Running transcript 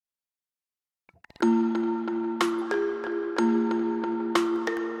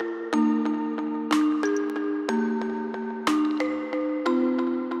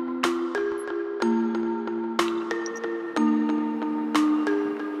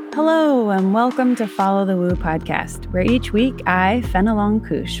Hello, and welcome to Follow the Woo podcast, where each week I, Fenelon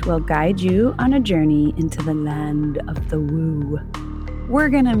Kush, will guide you on a journey into the land of the woo. We're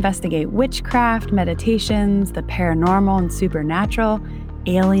going to investigate witchcraft, meditations, the paranormal and supernatural,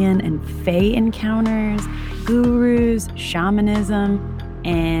 alien and fae encounters, gurus, shamanism,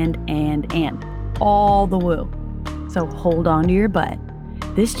 and all the woo. So hold on to your butt.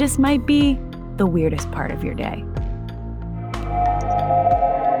 This just might be the weirdest part of your day.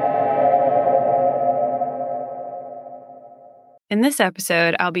 In this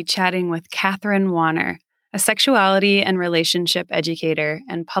episode, I'll be chatting with Catherine Wanner, a sexuality and relationship educator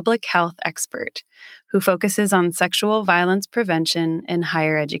and public health expert who focuses on sexual violence prevention in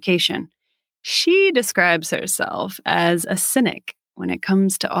higher education. She describes herself as a cynic when it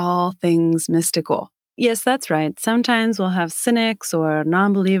comes to all things mystical. Yes, that's right. Sometimes we'll have cynics or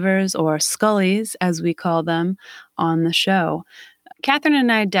non-believers or scullies, as we call them, on the show. Catherine and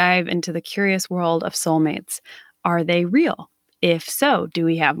I dive into the curious world of soulmates. Are they real? If so, do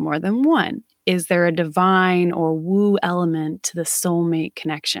we have more than one? Is there a divine or woo element to the soulmate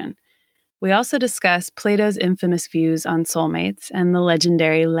connection? We also discuss Plato's infamous views on soulmates and the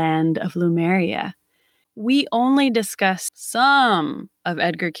legendary land of Lemuria. We only discussed some of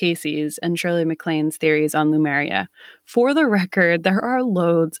Edgar Cayce's and Shirley MacLaine's theories on Lemuria. For the record, there are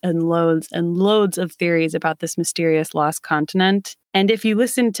loads and loads and loads of theories about this mysterious lost continent. And if you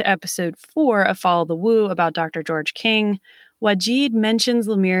listen to episode 4 of Follow the Woo about Dr. George King, Wajid mentions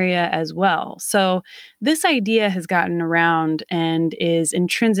Lemuria as well. So this idea has gotten around and is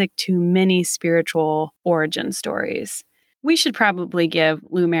intrinsic to many spiritual origin stories. We should probably give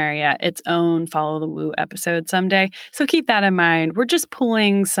Lemuria its own Follow the Woo episode someday. So keep that in mind. We're just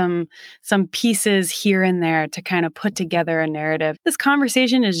pulling some pieces here and there to kind of put together a narrative. This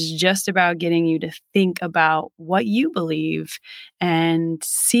conversation is just about getting you to think about what you believe and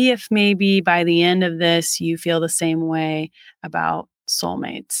see if maybe by the end of this you feel the same way about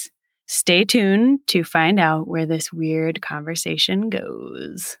soulmates. Stay tuned to find out where this weird conversation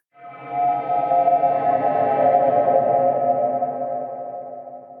goes.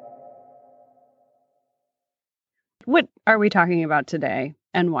 What are we talking about today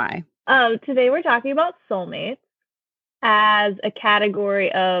and why? Today we're talking about soulmates as a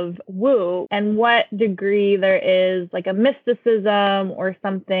category of woo and what degree there is like a mysticism or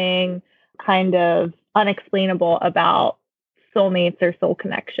something kind of unexplainable about soulmates or soul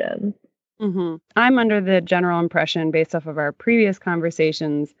connections. Mm-hmm. I'm under the general impression, based off of our previous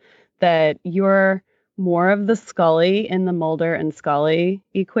conversations, that you're more of the Scully in the Mulder and Scully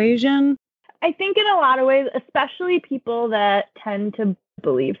equation. I think in a lot of ways, especially people that tend to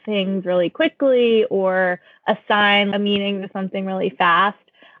believe things really quickly or assign a meaning to something really fast,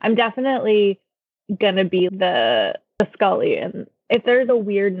 I'm definitely going to be the Scully. And if there's a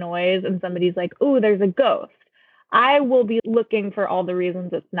weird noise and somebody's like, oh, there's a ghost, I will be looking for all the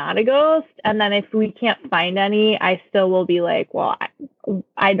reasons it's not a ghost. And then if we can't find any, I still will be like, well,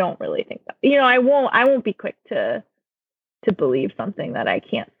 I don't really think that. I won't be quick to believe something that I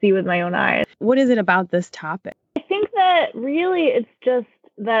can't see with my own eyes. What is it about this topic? I think that really it's just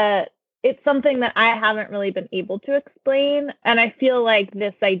that it's something that I haven't really been able to explain. And I feel like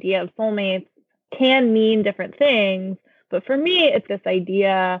this idea of soulmates can mean different things. But for me, it's this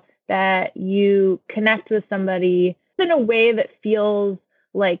idea that you connect with somebody in a way that feels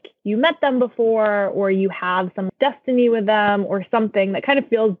like you met them before, or you have some destiny with them, or something that kind of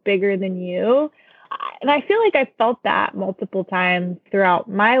feels bigger than you. And I feel like I felt that multiple times throughout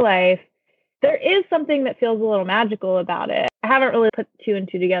my life. There is something that feels a little magical about it. I haven't really put 2 and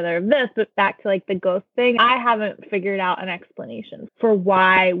 2 together of this, but back to like the ghost thing, I haven't figured out an explanation for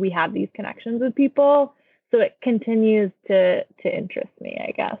why we have these connections with people. So it continues to interest me,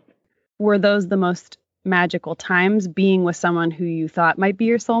 I guess. Were those the most magical times, being with someone who you thought might be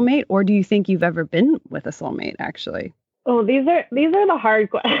your soulmate? Or do you think you've ever been with a soulmate, actually? Oh, these are the hard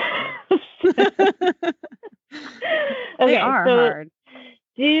questions. They are hard.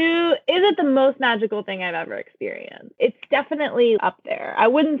 Is it the most magical thing I've ever experienced? It's definitely up there. I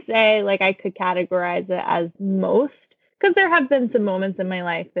wouldn't say like I could categorize it as most, because there have been some moments in my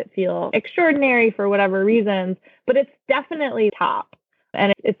life that feel extraordinary for whatever reasons, but it's definitely top.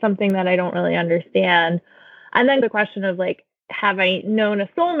 And it's something that I don't really understand. And then the question of like, have I known a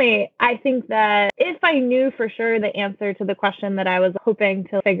soulmate? I think that if I knew for sure the answer to the question that I was hoping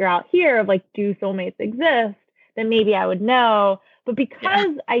to figure out here of like, do soulmates exist? Then maybe I would know. But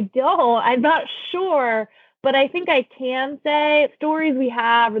because I don't, I'm not sure. But I think I can say stories we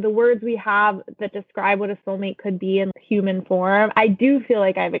have or the words we have that describe what a soulmate could be in human form, I do feel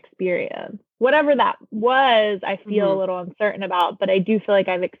like I've experienced. whatever that was, I feel a little uncertain about, but I do feel like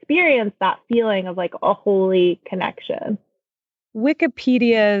I've experienced that feeling of like a holy connection.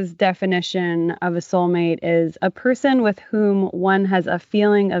 Wikipedia's definition of a soulmate is a person with whom one has a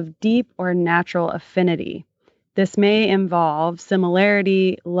feeling of deep or natural affinity. This may involve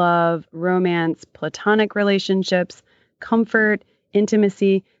similarity, love, romance, platonic relationships, comfort,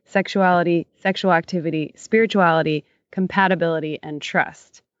 intimacy, sexuality, sexual activity, spirituality, compatibility, and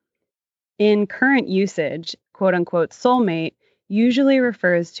trust. In current usage, quote unquote, soulmate usually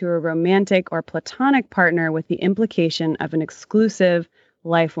refers to a romantic or platonic partner with the implication of an exclusive,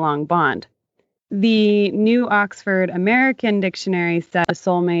 lifelong bond. The New Oxford American Dictionary says a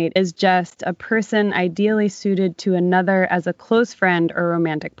soulmate is just a person ideally suited to another as a close friend or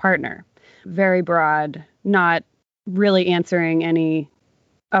romantic partner. Very broad, not really answering any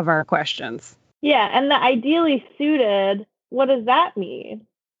of our questions. Yeah, and the ideally suited, what does that mean?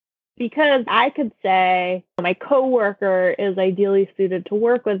 Because I could say my coworker is ideally suited to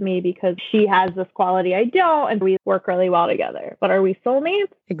work with me because she has this quality I don't, and we work really well together. But are we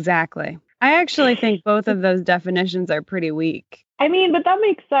soulmates? Exactly. I actually think both of those definitions are pretty weak. I mean, but that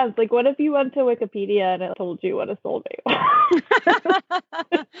makes sense. Like, what if you went to Wikipedia and it told you what a soulmate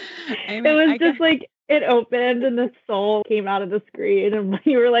was? It was just like, it opened and the soul came out of the screen and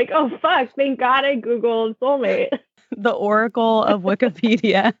you were like, oh, fuck, thank God I Googled soulmate. The oracle of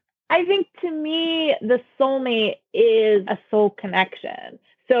Wikipedia. I think to me, the soulmate is a soul connection.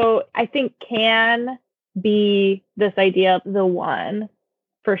 So I think can be this idea of the one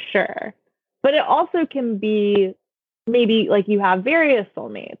for sure. But it also can be maybe like you have various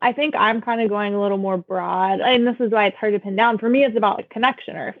soulmates. I think I'm kind of going a little more broad. And this is why it's hard to pin down. For me, it's about a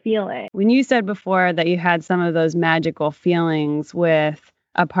connection or a feeling. When you said before that you had some of those magical feelings with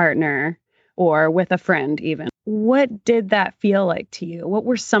a partner or with a friend even, what did that feel like to you? What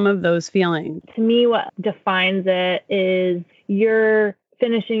were some of those feelings? To me, what defines it is you're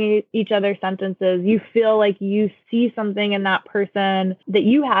finishing each other's sentences. You feel like you see something in that person that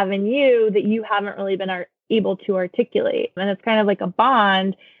you have in you that you haven't really been able to articulate. And it's kind of like a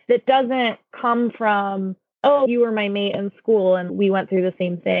bond that doesn't come from, oh, you were my mate in school and we went through the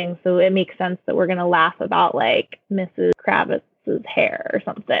same thing, so it makes sense that we're going to laugh about like Mrs. Kravitz's hair or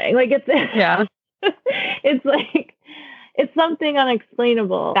something. Like it's like, it's something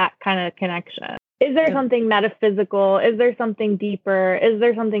unexplainable, that kind of connection. Is there something metaphysical? Is there something deeper? Is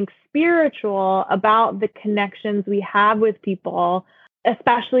there something spiritual about the connections we have with people,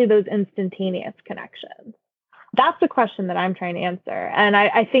 especially those instantaneous connections? That's the question that I'm trying to answer. And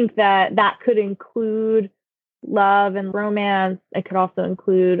I think that could include love and romance. It could also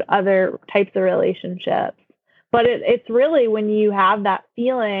include other types of relationships. But it's really when you have that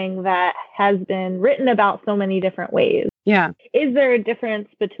feeling that has been written about so many different ways. Yeah. Is there a difference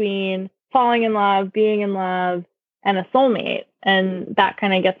between falling in love, being in love, and a soulmate? And that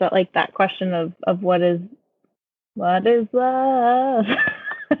kind of gets at like that question of what is love?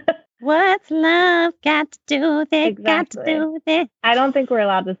 What's love got to do with it? Exactly. Got to do with it. I don't think we're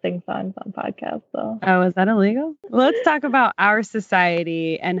allowed to sing songs on podcasts, though. Oh, is that illegal? Let's talk about our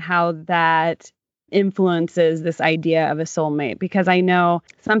society and how that influences this idea of a soulmate, because I know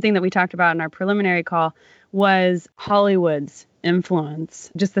something that we talked about in our preliminary call was Hollywood's influence,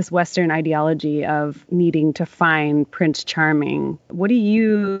 just this Western ideology of needing to find Prince Charming. What do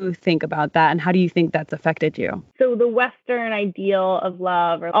you think about that, and how do you think that's affected you? So the Western ideal of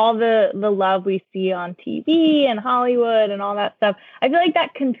love, or all the love we see on TV and Hollywood and all that stuff, I feel like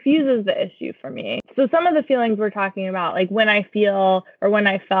that confuses the issue for me. So some of the feelings we're talking about, like when I feel or when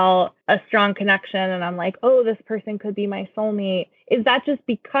I felt a strong connection and I'm like, oh, this person could be my soulmate, is that just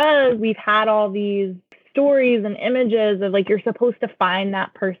because we've had all these stories and images of like you're supposed to find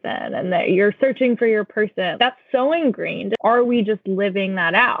that person and that you're searching for your person? That's so ingrained. Are we just living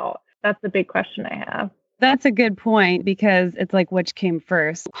that out? That's the big question I have. That's a good point, because it's like, which came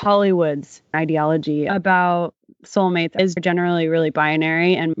first? Hollywood's ideology about soulmates is generally really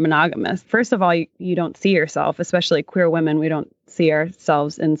binary and monogamous. First of all, you don't see yourself, especially queer women. We don't see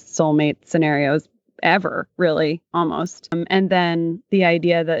ourselves in soulmate scenarios ever, really, almost. And then the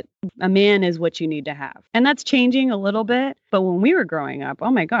idea that a man is what you need to have. And that's changing a little bit. But when we were growing up, oh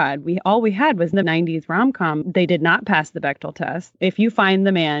my God, all we had was the 90s rom-com. They did not pass the Bechdel test. If you find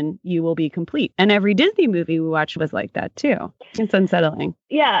the man, you will be complete. And every Disney movie we watched was like that too. It's unsettling.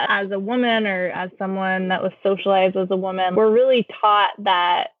 Yeah, as a woman or as someone that was socialized as a woman, we're really taught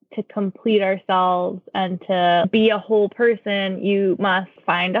that to complete ourselves and to be a whole person, you must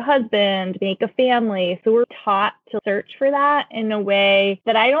find a husband, make a family. So we're taught to search for that in a way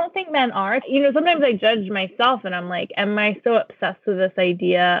that I don't think men are. Sometimes I judge myself and I'm like, am I so obsessed with this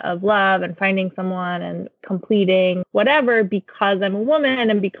idea of love and finding someone and completing whatever because I'm a woman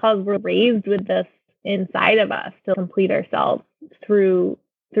and because we're raised with this inside of us to complete ourselves through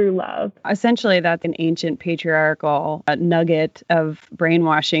love. Essentially, that's an ancient patriarchal nugget of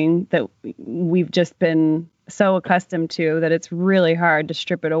brainwashing that we've just been so accustomed to that it's really hard to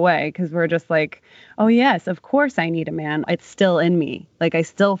strip it away because we're just like, oh, yes, of course I need a man. It's still in me. Like, I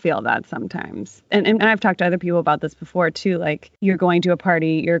still feel that sometimes. And I've talked to other people about this before, too. Like, you're going to a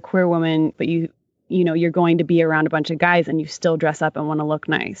party, you're a queer woman, but you're going to be around a bunch of guys and you still dress up and want to look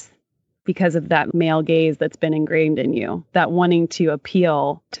nice, because of that male gaze that's been ingrained in you, that wanting to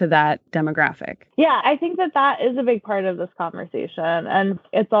appeal to that demographic. Yeah, I think that is a big part of this conversation. And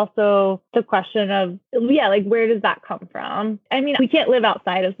it's also the question of, where does that come from? I mean, we can't live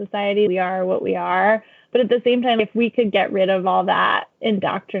outside of society. We are what we are. But at the same time, if we could get rid of all that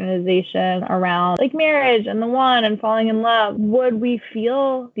indoctrination around like marriage and the one and falling in love, would we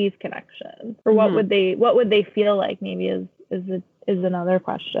feel these connections? Or what would they feel like, maybe is another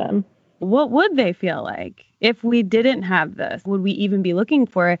question. What would they feel like if we didn't have this? Would we even be looking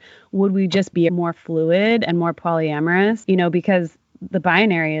for it? Would we just be more fluid and more polyamorous? Because the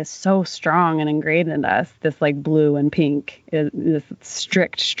binary is so strong and ingrained in us, this like blue and pink, this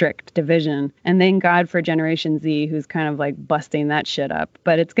strict division. And thank God for Generation Z, who's kind of like busting that shit up.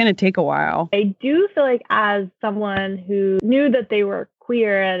 But it's going to take a while. I do feel like, as someone who knew that they were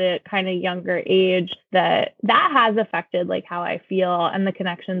queer at a kind of younger age, that has affected like how I feel and the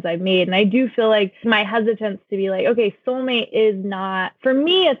connections I've made. And I do feel like my hesitance to be like, okay, soulmate is not, for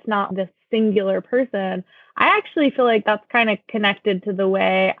me, it's not this singular person. I actually feel like that's kind of connected to the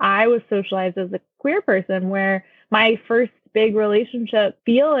way I was socialized as a queer person, where my first big relationship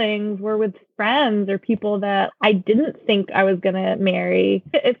feelings were with friends or people that I didn't think I was going to marry.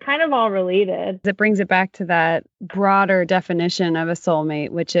 It's kind of all related. It brings it back to that broader definition of a soulmate,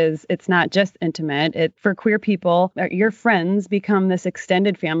 which is it's not just intimate. For queer people, your friends become this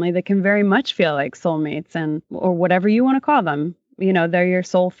extended family that can very much feel like soulmates, or whatever you want to call them. They're your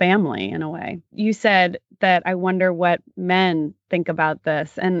soul family in a way. You said that I wonder what men think about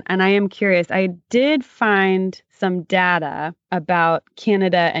this. And I am curious. I did find some data about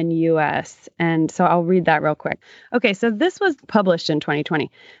Canada and US. And so I'll read that real quick. Okay, so this was published in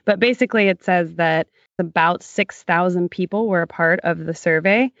 2020. But basically it says that about 6,000 people were a part of the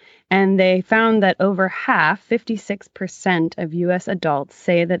survey. And they found that over half, 56% of US adults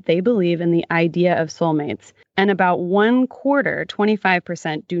say that they believe in the idea of soulmates. And about 1/4,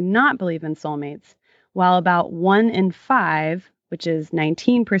 25%, do not believe in soulmates, while about 1 in 5, which is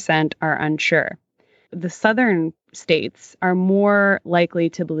 19%, are unsure. The southern states are more likely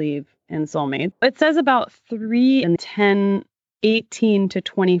to believe in soulmates. It says about 3 in 10 18 to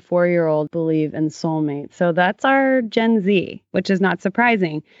 24-year-old believe in soulmates. So that's our Gen Z, which is not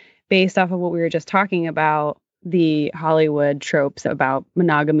surprising based off of what we were just talking about, the Hollywood tropes about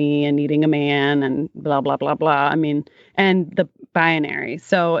monogamy and needing a man and blah, blah, blah, blah. I mean, and the binary.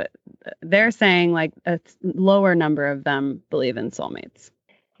 So they're saying like a lower number of them believe in soulmates.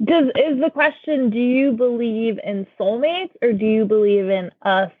 Is the question, do you believe in soulmates or do you believe in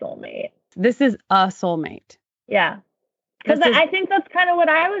a soulmate? This is a soulmate. Yeah. Because I think that's kind of what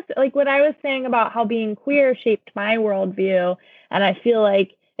I was saying about how being queer shaped my worldview. And I feel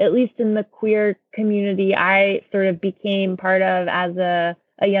like, at least in the queer community I sort of became part of as a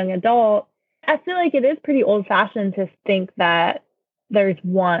young adult, I feel like it is pretty old fashioned to think that there's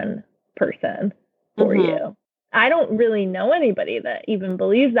one person for you. I don't really know anybody that even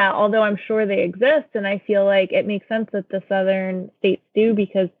believes that, although I'm sure they exist. And I feel like it makes sense that the southern states do,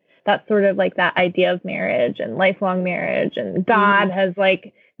 because that's sort of like that idea of marriage and lifelong marriage. And God has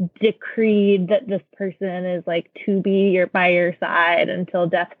like decreed that this person is like to be by your side until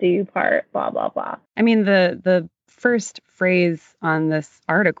death do you part, blah, blah, blah. I mean, the first phrase on this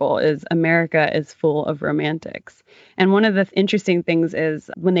article is America is full of romantics. And one of the interesting things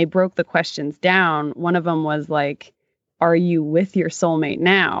is when they broke the questions down, one of them was like, are you with your soulmate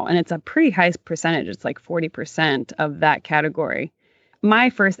now? And it's a pretty high percentage. It's like 40% of that category.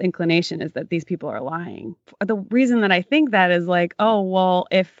 My first inclination is that these people are lying. The reason that I think that is like, oh, well,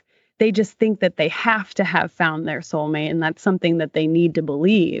 if they just think that they have to have found their soulmate and that's something that they need to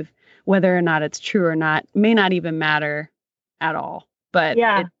believe, whether or not it's true or not, may not even matter at all. But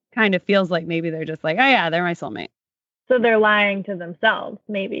it kind of feels like maybe they're just like, oh, yeah, they're my soulmate. So they're lying to themselves,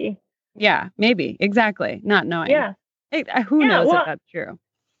 maybe. Yeah, maybe. Exactly. Not knowing. Yeah. Who knows if that's true?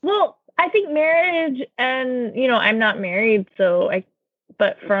 Well, I think marriage and, I'm not married,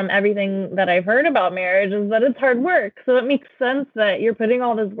 but from everything that I've heard about marriage is that it's hard work. So it makes sense that you're putting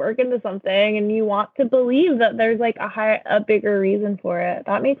all this work into something and you want to believe that there's like a bigger reason for it.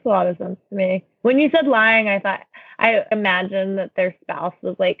 That makes a lot of sense to me. When you said lying, I imagined that their spouse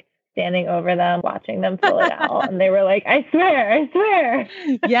was like standing over them, watching them fill it out. And they were like, I swear.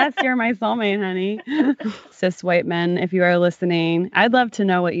 Yes, you're my soulmate, honey. Cis white men, if you are listening, I'd love to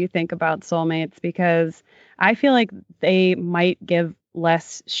know what you think about soulmates, because I feel like they might give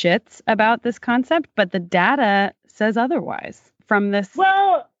less shits about this concept, but the data says otherwise from this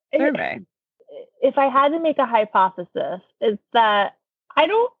survey. If I had to make a hypothesis, it's that I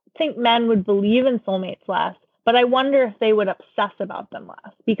don't think men would believe in soulmates less, but I wonder if they would obsess about them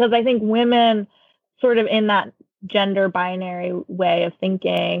less, because I think women sort of in that gender binary way of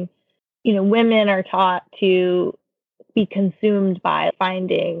thinking, women are taught to be consumed by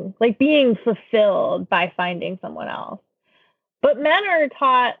being fulfilled by finding someone else. But men are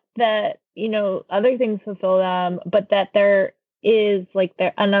taught that, other things fulfill them, but that there is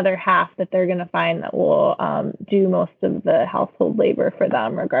another half that they're going to find that will do most of the household labor for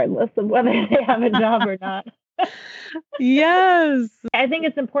them, regardless of whether they have a job or not. Yes. I think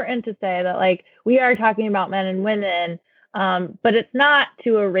it's important to say that we are talking about men and women, but it's not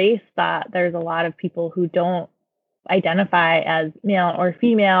to erase that there's a lot of people who don't identify as male or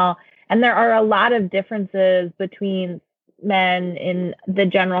female. And there are a lot of differences between men in the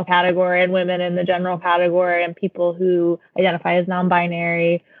general category and women in the general category and people who identify as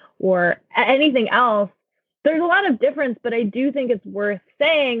non-binary or anything else. There's a lot of difference, but I do think it's worth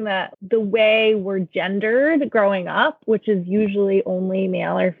saying that the way we're gendered growing up, which is usually only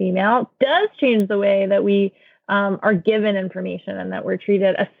male or female, does change the way that we are given information and that we're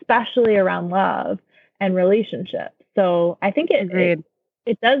treated, especially around love and relationships. So I think it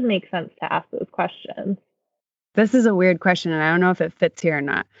does make sense to ask those questions. This is a weird question, and I don't know if it fits here or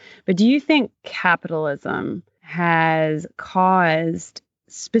not, but do you think capitalism has caused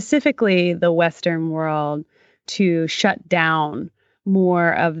specifically the Western world to shut down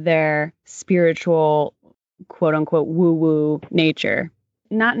more of their spiritual, quote unquote, woo-woo nature?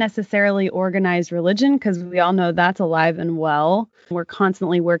 Not necessarily organized religion, because we all know that's alive and well. We're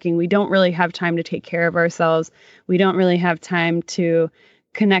constantly working. We don't really have time to take care of ourselves. We don't really have time to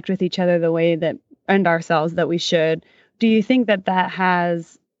connect with each other the way that and ourselves that we should. Do you think that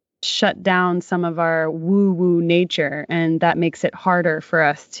has shut down some of our woo-woo nature, and that makes it harder for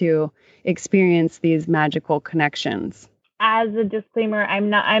us to experience these magical connections? As a disclaimer,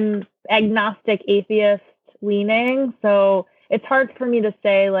 I'm agnostic, atheist leaning, so it's hard for me to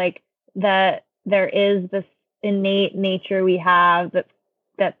say that there is this innate nature we have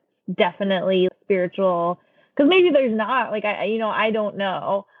that's definitely spiritual, because maybe there's not. I don't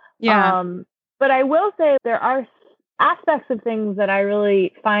know. Yeah. But I will say there are aspects of things that I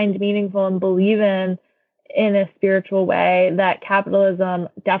really find meaningful and believe in a spiritual way that capitalism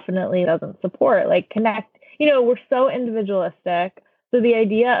definitely doesn't support. Connect, we're so individualistic. So the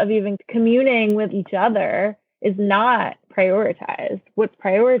idea of even communing with each other is not prioritized. What's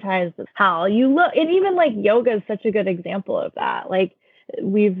prioritized is how you look. And even yoga is such a good example of that.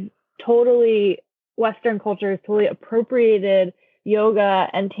 Western culture has totally appropriated yoga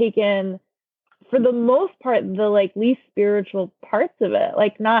and taken, for the most part, the least spiritual parts of it.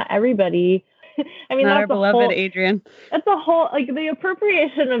 Not everybody. I mean, not our beloved Adrienne. That's a whole, the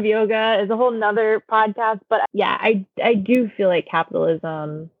appropriation of yoga is a whole nother podcast. But yeah, I do feel like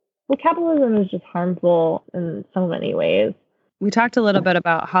capitalism is just harmful in so many ways. We talked a little bit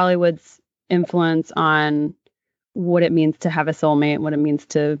about Hollywood's influence on what it means to have a soulmate, what it means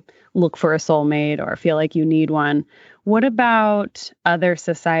to look for a soulmate or feel like you need one. What about other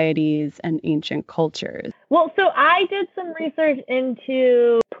societies and ancient cultures? Well, so I did some research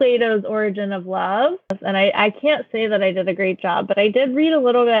into Plato's Origin of Love, and I can't say that I did a great job, but I did read a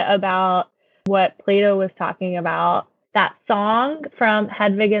little bit about what Plato was talking about. That song from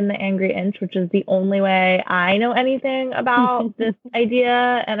Hedwig and the Angry Inch, which is the only way I know anything about this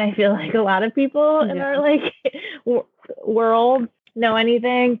idea, and I feel like a lot of people in our world know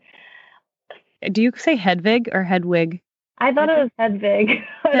anything. Do you say Hedwig or Hedwig? I thought it was Hedwig.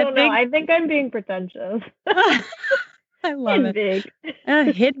 I don't know. I think I'm being pretentious. I love it.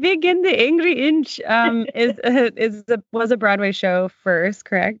 Hedwig and the Angry Inch was a Broadway show first,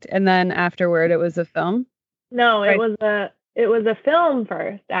 correct? And then afterward, it was a film. No, right. It was a film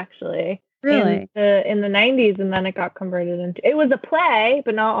first, actually. Really? In the 90s, and then it got converted into. It was a play,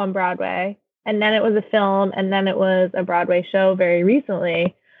 but not on Broadway. And then it was a film, and then it was a Broadway show very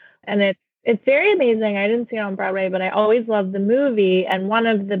recently. And it's It's very amazing. I didn't see it on Broadway, but I always loved the movie. And one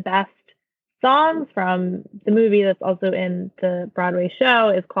of the best songs from the movie that's also in the Broadway show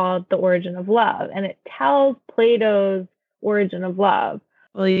is called The Origin of Love. And it tells Plato's origin of love.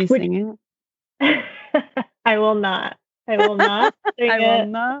 Will you sing it? I will not. I will not sing I it. will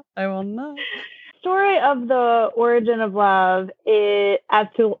not. I will not. Story of the origin of love is, as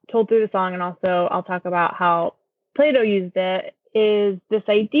told through the song, and also I'll talk about how Plato used it, is this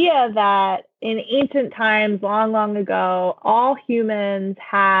idea that in ancient times, long, long ago, all humans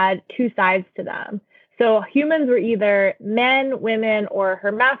had two sides to them. So humans were either men, women, or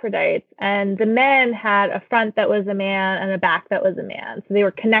hermaphrodites, and the men had a front that was a man and a back that was a man. So they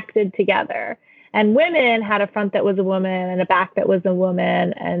were connected together. And women had a front that was a woman and a back that was a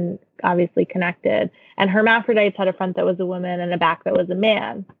woman, and obviously connected. And hermaphrodites had a front that was a woman and a back that was a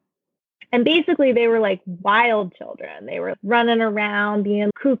man. And basically, they were like wild children. They were running around,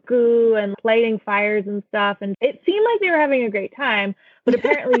 being cuckoo and lighting fires and stuff. And it seemed like they were having a great time. But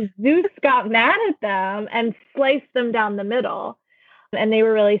apparently, Zeus got mad at them and sliced them down the middle. And they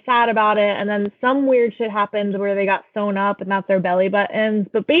were really sad about it. And then some weird shit happened where they got sewn up, and that's their belly buttons.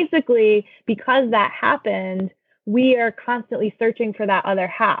 But basically, because that happened, we are constantly searching for that other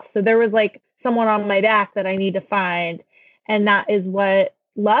half. So there was like someone on my back that I need to find. And that is what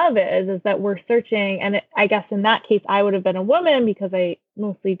love is that we're searching. And I guess in that case, I would have been a woman because I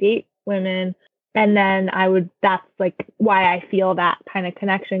mostly date women. And then that's like why I feel that kind of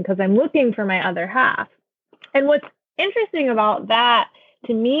connection, because I'm looking for my other half. And what's interesting about that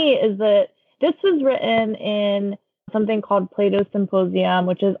to me is that this was written in something called Plato's Symposium,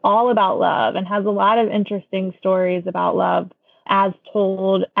 which is all about love and has a lot of interesting stories about love as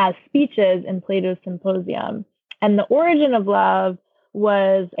told as speeches in Plato's Symposium. And the origin of love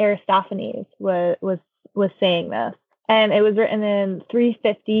was Aristophanes was saying this. And it was written in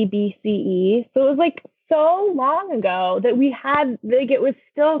 350 BCE. So it was like so long ago that we had, like, it was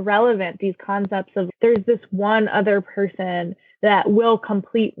still relevant, these concepts of there's this one other person that will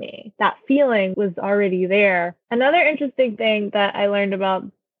complete me. That feeling was already there. Another interesting thing that I learned about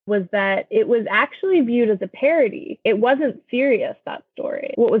was that it was actually viewed as a parody. It wasn't serious, that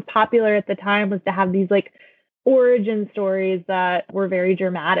story. What was popular at the time was to have these like origin stories that were very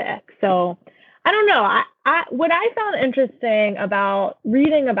dramatic. So I don't know. What I found interesting about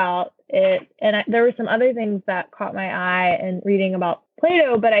reading about it, and there were some other things that caught my eye in reading about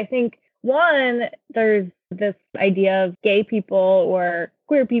Plato, but I think one, there's this idea of gay people or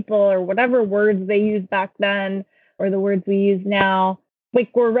queer people or whatever words they used back then or the words we use now, like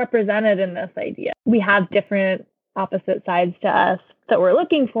we're represented in this idea. We have different opposite sides to us that we're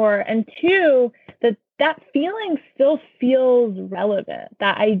looking for. And two, that feeling still feels relevant,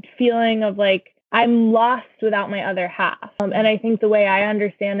 that feeling of like, I'm lost without my other half. And I think the way I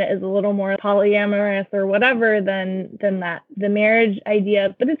understand it is a little more polyamorous or whatever than that, the marriage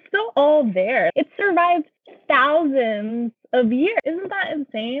idea, but it's still all there. It survived thousands of years. Isn't that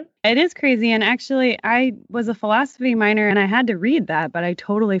insane? It is crazy. And actually, I was a philosophy minor and I had to read that, but I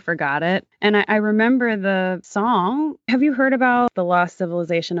totally forgot it. And I remember the song. Have you heard about the lost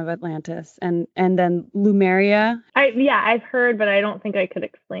civilization of Atlantis and then Lemuria? I've heard, but I don't think I could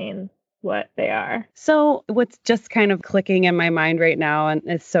explain what they are. So what's just kind of clicking in my mind right now, and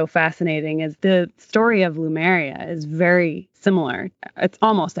it's so fascinating, is the story of Lemuria is very similar. It's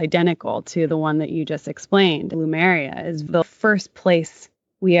almost identical to the one that you just explained. Lemuria is the first place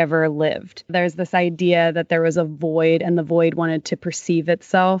we ever lived. There's this idea that there was a void and the void wanted to perceive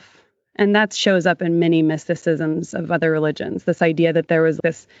itself. And that shows up in many mysticisms of other religions. This idea that there was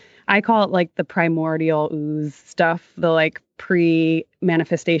this, I call it like the primordial ooze stuff, the like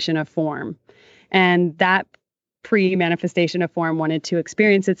pre-manifestation of form. And that pre-manifestation of form wanted to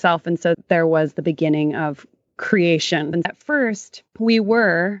experience itself. And so there was the beginning of creation. And at first, we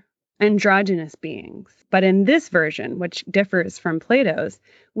were androgynous beings. But in this version, which differs from Plato's,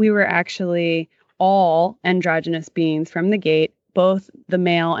 we were actually all androgynous beings from the gate, both the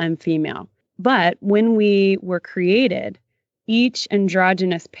male and female. But when we were created, each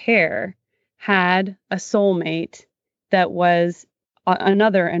androgynous pair had a soulmate that was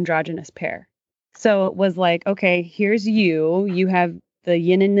another androgynous pair. So it was like, okay, here's you have the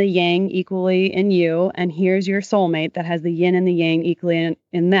yin and the yang equally in you, and here's your soulmate that has the yin and the yang equally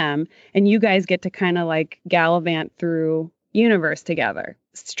in them, and you guys get to kind of like gallivant through universe together.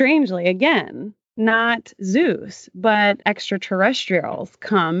 Strangely, again, not Zeus, but extraterrestrials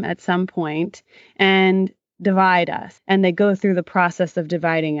come at some point and divide us. And they go through the process of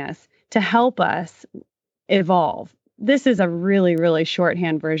dividing us to help us evolve. This is a really, really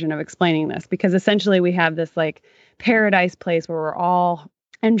shorthand version of explaining this, because essentially we have this like paradise place where we're all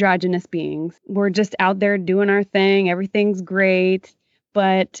androgynous beings. We're just out there doing our thing. Everything's great.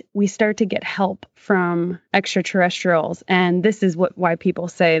 But we start to get help from extraterrestrials. And this is why people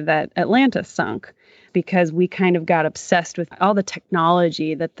say that Atlantis sunk, because we kind of got obsessed with all the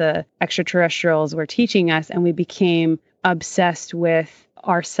technology that the extraterrestrials were teaching us. And we became obsessed with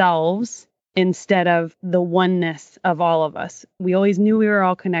ourselves instead of the oneness of all of us. We always knew we were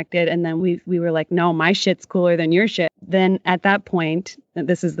all connected. And then we were like, no, my shit's cooler than your shit. Then at that point,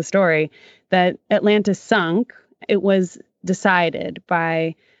 this is the story, that Atlantis sunk. It was decided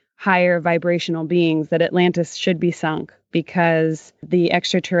by higher vibrational beings that Atlantis should be sunk because the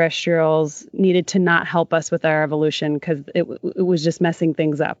extraterrestrials needed to not help us with our evolution because it was just messing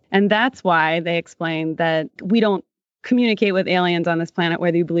things up. And that's why they explain that we don't communicate with aliens on this planet,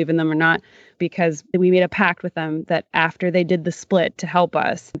 whether you believe in them or not, because we made a pact with them that after they did the split to help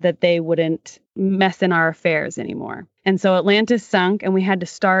us, that they wouldn't mess in our affairs anymore. And so Atlantis sunk and we had to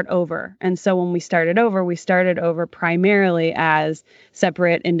start over. And so when we started over primarily as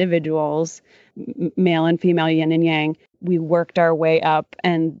separate individuals, male and female, yin and yang. We worked our way up,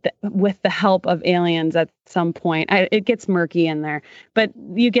 and with the help of aliens at some point, it gets murky in there, but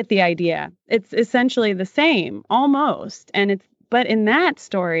you get the idea. It's essentially the same, almost. But in that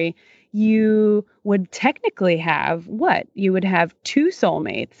story, you would technically have what? You would have two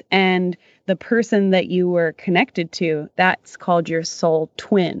soulmates, and the person that you were connected to, that's called your soul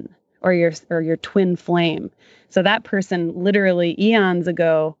twin or your twin flame. So that person literally eons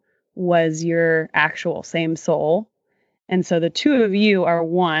ago was your actual same soul. And so the two of you are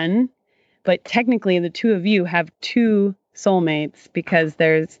one, but technically the two of you have two soulmates because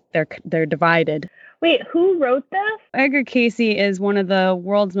they're divided. Wait, who wrote this? Edgar Cayce is one of the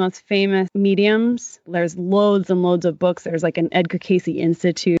world's most famous mediums. There's loads and loads of books. There's like an Edgar Cayce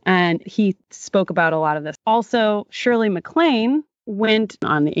Institute, and he spoke about a lot of this. Also, Shirley MacLaine went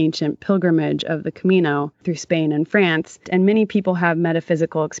on the ancient pilgrimage of the Camino through Spain and France, and many people have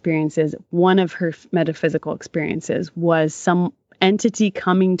metaphysical experiences. One of her metaphysical experiences was some entity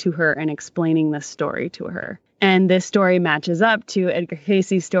coming to her and explaining this story to her. And this story matches up to Edgar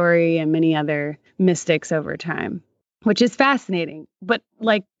Cayce's story and many other mystics over time, which is fascinating, but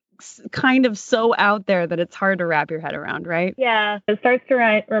like kind of so out there that it's hard to wrap your head around, right? Yeah, it starts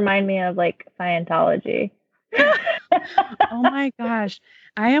to remind me of like Scientology. Oh my gosh.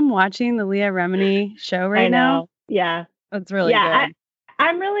 I am watching the Leah Remini show right now. Yeah. That's really good.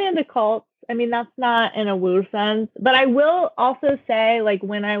 I'm really into cults. I mean, that's not in a woo sense, but I will also say, like,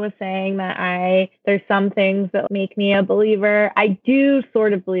 when I was saying that there's some things that make me a believer, I do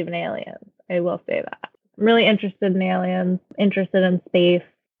sort of believe in aliens. I will say that. I'm really interested in aliens, interested in space,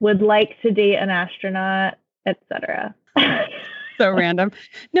 would like to date an astronaut, etc. So random.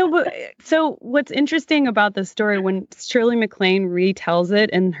 No, but so what's interesting about this story, when Shirley MacLaine retells it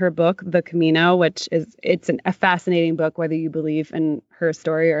in her book, The Camino, which it's a fascinating book, whether you believe in her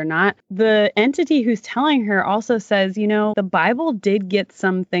story or not, the entity who's telling her also says, the Bible did get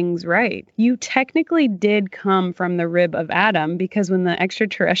some things right. You technically did come from the rib of Adam, because when the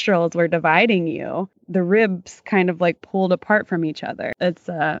extraterrestrials were dividing you, the ribs kind of like pulled apart from each other.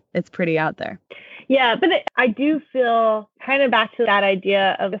 It's pretty out there. Yeah, but I do feel kind of back to that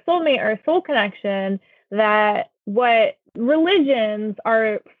idea of a soulmate or a soul connection, that what religions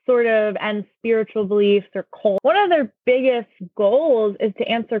are sort of, and spiritual beliefs or cults, one of their biggest goals is to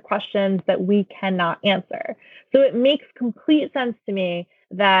answer questions that we cannot answer. So it makes complete sense to me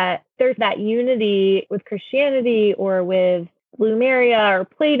that there's that unity with Christianity or with Lemuria or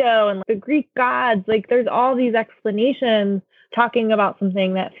Plato and the Greek gods. Like, there's all these explanations talking about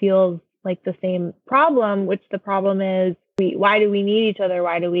something that feels like the same problem, which the problem is, why do we need each other?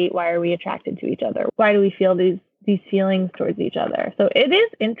 Why are we attracted to each other? Why do we feel these feelings towards each other? So it is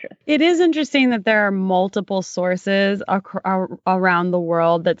interesting. It is interesting that there are multiple sources around the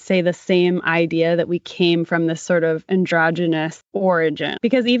world that say the same idea, that we came from this sort of androgynous origin.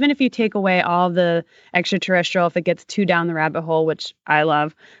 Because even if you take away all the extraterrestrial, if it gets too down the rabbit hole, which I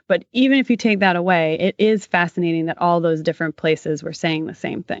love, but even if you take that away, it is fascinating that all those different places were saying the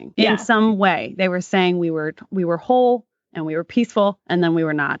same thing. Yeah. In some way, they were saying we were whole and we were peaceful, and then we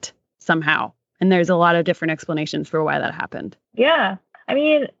were not somehow. And there's a lot of different explanations for why that happened. Yeah. I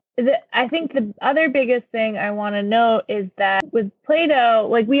mean, I think the other biggest thing I want to note is that with Plato,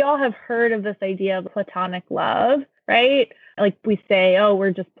 like, we all have heard of this idea of platonic love, right? Like, we say, oh,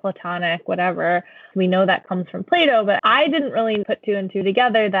 we're just platonic, whatever. We know that comes from Plato, but I didn't really put two and two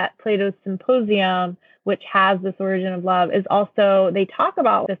together that Plato's Symposium, which has this origin of love, is also, they talk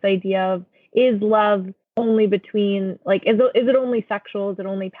about this idea of, is love only between, like, is it only sexual? Is it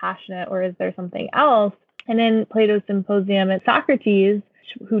only passionate? Or is there something else? And in Plato's Symposium, Socrates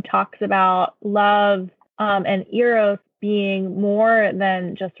who talks about love and eros being more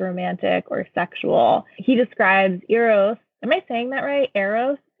than just romantic or sexual. He describes eros. Am I saying that right?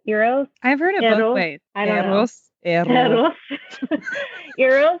 Eros? I've heard it both ways. I don't know.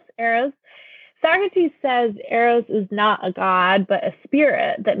 Eros. Socrates says Eros is not a god, but a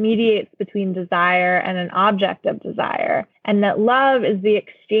spirit that mediates between desire and an object of desire, and that love is the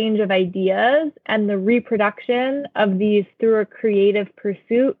exchange of ideas and the reproduction of these through a creative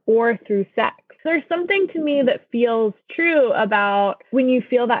pursuit or through sex. There's something to me that feels true about when you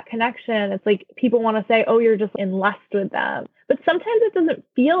feel that connection. It's like people want to say, oh, you're just in lust with them. But sometimes it doesn't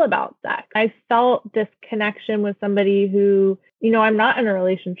feel about sex. I felt this connection with somebody who, I'm not in a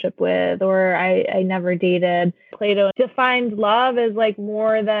relationship with, or I never dated. Plato defined love as like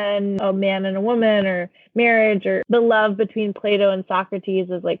more than a man and a woman or marriage, or the love between Plato and Socrates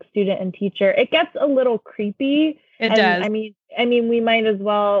is like student and teacher. It gets a little creepy. It does. I mean, we might as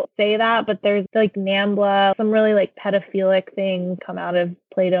well say that, but there's like NAMBLA, some really like pedophilic things come out of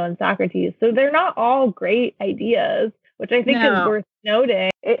Plato and Socrates. So they're not all great ideas, which I think is worth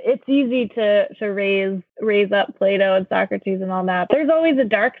noting. It's easy to raise up Plato and Socrates and all that. There's always a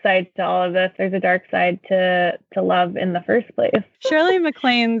dark side to all of this. There's a dark side to love in the first place. Shirley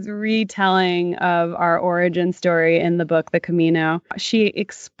MacLaine's retelling of our origin story in the book, The Camino, she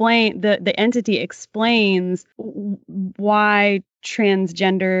explained, the entity explains why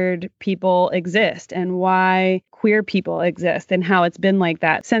transgendered people exist and why queer people exist and how it's been like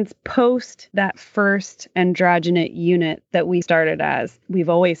that since post that first androgynate unit that we started as. We've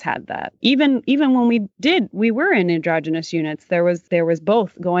always had that. Even when we were in androgynous units, there was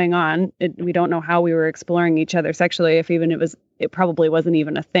both going on. We don't know how we were exploring each other sexually, if even it probably wasn't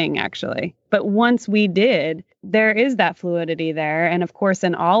even a thing, actually. But once we did, there is that fluidity there. And of course,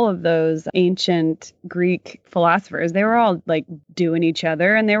 in all of those ancient Greek philosophers, they were all like doing each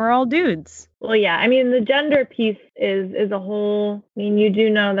other and they were all dudes. Well, yeah. I mean, the gender piece is a whole, you do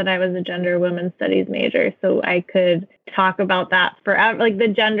know that I was a gender women's studies major, so I could talk about that forever, like the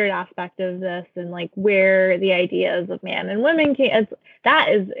gendered aspect of this and like where the ideas of man and women came.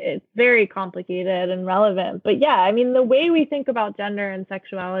 It's very complicated and relevant. But yeah, I mean, the way we think about gender and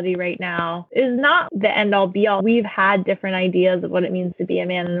sexuality right now is not the end all be all. We've had different ideas of what it means to be a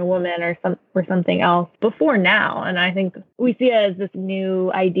man and a woman or something else before now. And I think we see it as this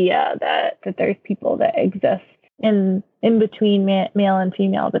new idea that there's people that exist in between male and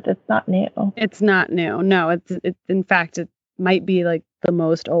female, but it's not new. It's not new. No, it's in fact, it might be like the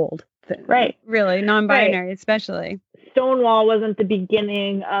most old thing. Right. Really, non-binary, especially. Stonewall wasn't the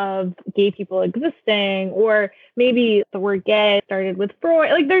beginning of gay people existing, or maybe the word gay started with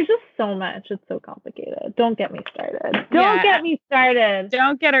Freud. Like, there's just so much. It's so complicated. Don't get me started.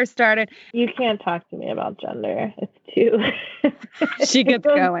 Don't get her started. You can't talk to me about gender. It's too... She gets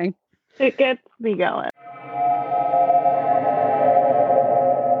going. It gets me going.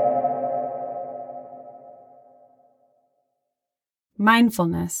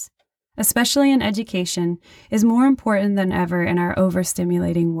 Mindfulness, especially in education, is more important than ever in our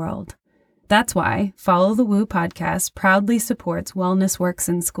overstimulating world. That's why Follow the Woo podcast proudly supports Wellness Works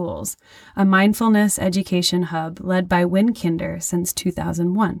in Schools, a mindfulness education hub led by Wynn Kinder since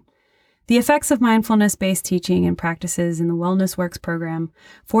 2001. The effects of mindfulness-based teaching and practices in the Wellness Works program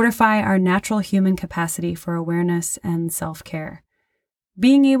fortify our natural human capacity for awareness and self-care.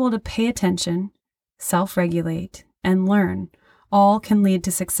 Being able to pay attention, self-regulate, and learn all can lead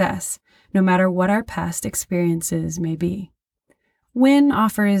to success, no matter what our past experiences may be. Wynn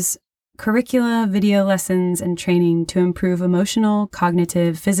offers curricula, video lessons, and training to improve emotional,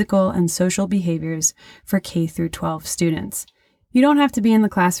 cognitive, physical, and social behaviors for K through 12 students. You don't have to be in the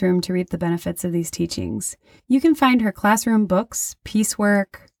classroom to reap the benefits of these teachings. You can find her classroom books,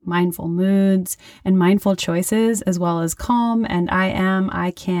 piecework, mindful moods, and mindful choices, as well as Calm and I Am,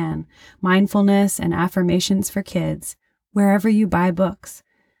 I Can, mindfulness and affirmations for kids, wherever you buy books.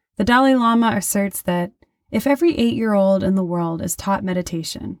 The Dalai Lama asserts that if every 8-year-old in the world is taught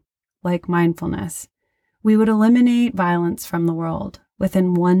meditation, like mindfulness, we would eliminate violence from the world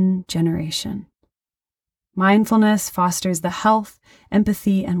within 1 generation. Mindfulness fosters the health,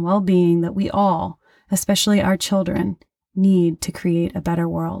 empathy, and well-being that we all, especially our children, need to create a better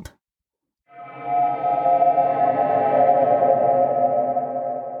world.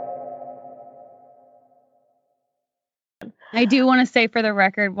 I do want to say, for the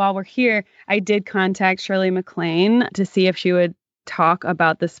record, while we're here, I did contact Shirley MacLaine to see if she would talk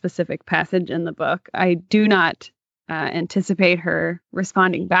about this specific passage in the book. I do not anticipate her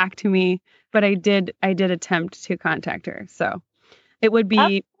responding back to me, but I did attempt to contact her. So it would be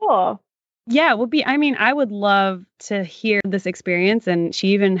That's cool. Yeah, I would love to hear this experience. And she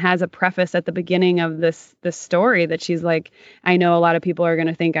even has a preface at the beginning of this story that she's like, I know a lot of people are going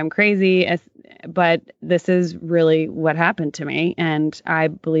to think I'm crazy, but this is really what happened to me. And I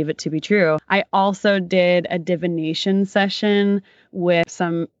believe it to be true. I also did a divination session with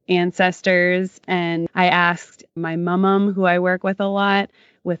some ancestors, and I asked my mum, who I work with a lot,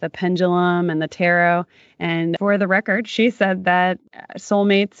 with a pendulum and the tarot. And for the record, she said that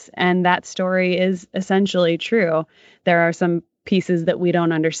soulmates and that story is essentially true. There are some pieces that we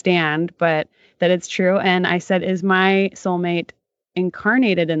don't understand, but that it's true. And I said, is my soulmate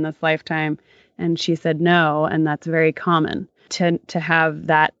incarnated in this lifetime? And she said no. And that's very common to have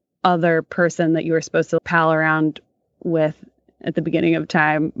that other person that you were supposed to pal around with at the beginning of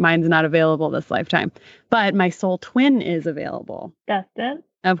time. Mine's not available this lifetime, but my soul twin is available. Destin?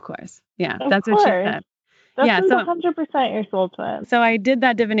 Of course. Yeah, Of what she said. Destin's 100% your soul twin. So I did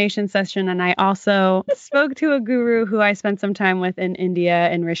that divination session, and I also spoke to a guru who I spent some time with in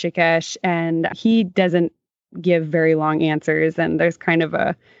India, in Rishikesh, and he doesn't give very long answers, and there's kind of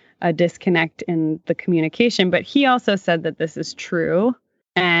a disconnect in the communication. But he also said that this is true,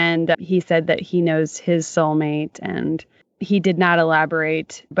 and he said that he knows his soulmate, and he did not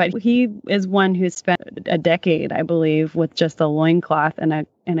elaborate, but he is one who spent a decade, I believe, with just a loincloth in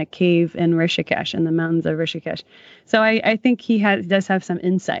a cave in Rishikesh, in the mountains of Rishikesh. So I think he does have some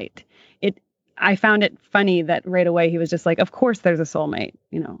insight. I found it funny that right away he was just like, of course there's a soulmate,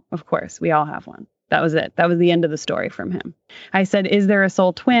 of course we all have one. That was it. That was the end of the story from him. I said, is there a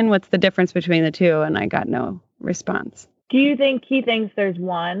soul twin? What's the difference between the two? And I got no response. Do you think he thinks there's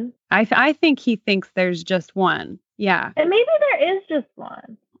one? I think he thinks there's just one. Yeah. And maybe there is just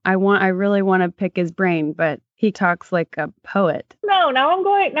one. I really want to pick his brain, but he talks like a poet. No, now I'm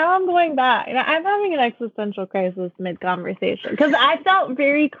going back. I'm having an existential crisis mid-conversation because I felt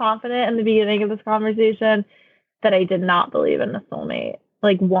very confident in the beginning of this conversation that I did not believe in a soulmate,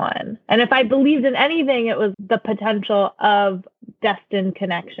 like one. And if I believed in anything, it was the potential of destined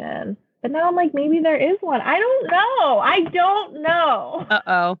connection. But now I'm like, maybe there is one. I don't know.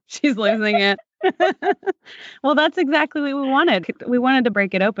 Uh-oh, she's losing it. Well, that's exactly what we wanted. We wanted to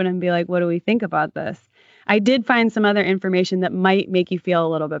break it open and be like, what do we think about this? I did find some other information that might make you feel a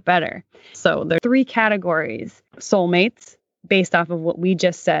little bit better. So there are 3 categories. Soulmates, based off of what we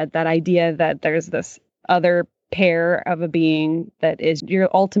just said, that idea that there's this other pair of a being that is your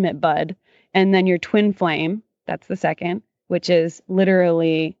ultimate bud. And then your twin flame, that's the second, which is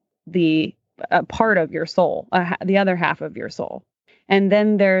literally the part of your soul, the other half of your soul. And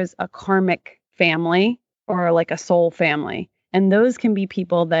then there's a karmic family, or like a soul family. And those can be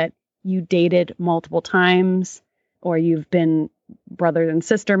people that you dated multiple times, or you've been brother and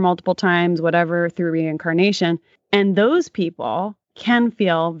sister multiple times, whatever, through reincarnation. And those people can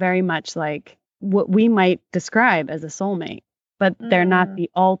feel very much like what we might describe as a soulmate, but they're not the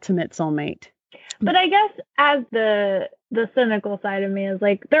ultimate soulmate. But I guess as the cynical side of me is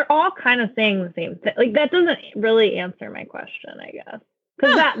like, they're all kind of saying the same thing. Like, that doesn't really answer my question, I guess.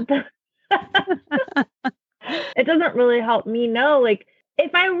 Because it doesn't really help me know. Like,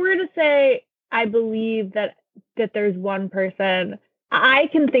 if I were to say I believe that there's one person, I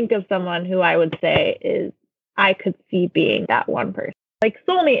can think of someone who I would say is I could see being that one person. Like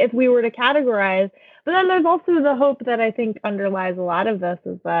soulmate, if we were to categorize. But then there's also the hope that I think underlies a lot of this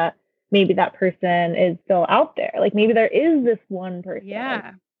is that maybe that person is still out there. Like maybe there is this one person.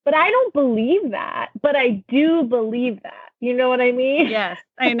 Yeah. But I don't believe that. But I do believe that. You know what I mean? Yes,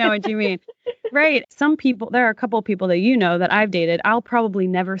 I know what you mean. Right. Some people, there are a couple of people that that I've dated, I'll probably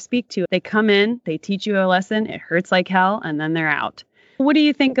never speak to. They come in, they teach you a lesson, it hurts like hell, and then they're out. What do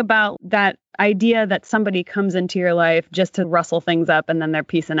you think about that idea that somebody comes into your life just to rustle things up and then they're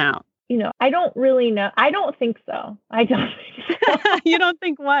peacing out? I don't really know. I don't think so. I don't think so. You don't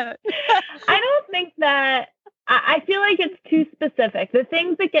think what? I don't think that. I feel like it's too specific. The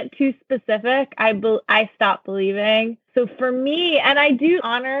things that get too specific, I stop believing. So for me, and I do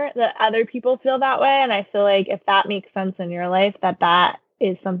honor that other people feel that way. And I feel like if that makes sense in your life, that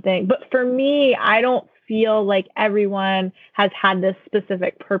is something. But for me, I don't feel like everyone has had this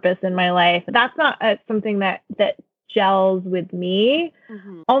specific purpose in my life. That's not something that gels with me.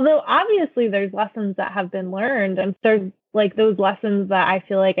 Mm-hmm. Although obviously there's lessons that have been learned, and there's like those lessons that I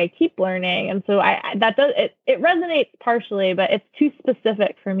feel like I keep learning. And so it resonates partially, but it's too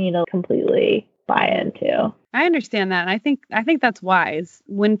specific for me to completely buy into. I understand that. And I think that's wise.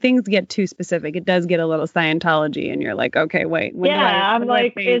 When things get too specific, it does get a little Scientology, and you're like, okay, wait, I'm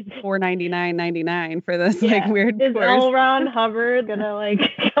like, is $499.99 for this like weird is course? L. Ron Hubbard gonna like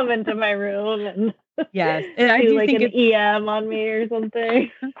come into my room and Yes. And I do do like think an EM on me or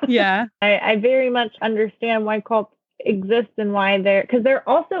something. Yeah. I very much understand why cults exist and why because they're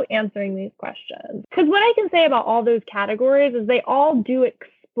also answering these questions. Because what I can say about all those categories is they all do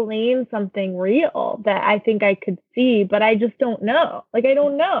explain something real that I think I could see, but I just don't know. Like, I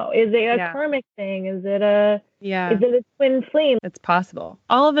don't know. Is it a karmic thing? Is it a twin flame? It's possible.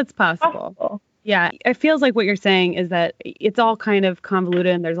 All of it's possible. Yeah, it feels like what you're saying is that it's all kind of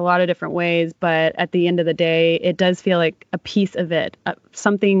convoluted and there's a lot of different ways, but at the end of the day, it does feel like a piece of it,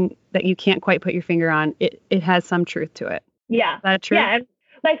 something that you can't quite put your finger on. It has some truth to it. Yeah. Is that true? Yeah. And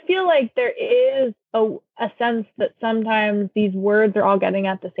I feel like there is a sense that sometimes these words are all getting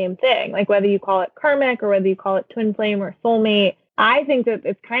at the same thing, like whether you call it karmic or whether you call it twin flame or soulmate. I think that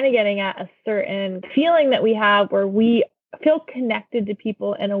it's kind of getting at a certain feeling that we have where we feel connected to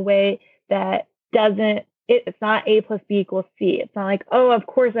people in a way that it's not A plus B equals C. It's not like, oh, of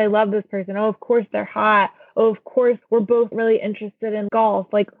course I love this person. Oh, of course they're hot. Oh, of course we're both really interested in golf.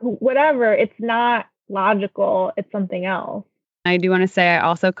 Like, whatever. It's not logical. It's something else. I do want to say I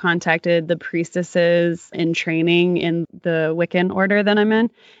also contacted the priestesses in training in the Wiccan order that I'm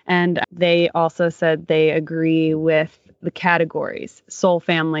in, and they also said they agree with the categories: soul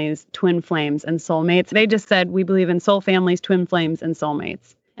families, twin flames, and soulmates. They just said, we believe in soul families, twin flames, and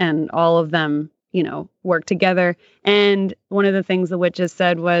soulmates, and all of them, work together. And one of the things the witches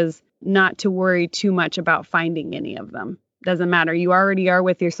said was not to worry too much about finding any of them. Doesn't matter. You already are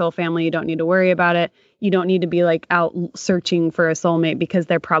with your soul family. You don't need to worry about it. You don't need to be like out searching for a soulmate because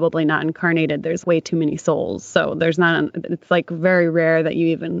they're probably not incarnated. There's way too many souls. So it's like very rare that you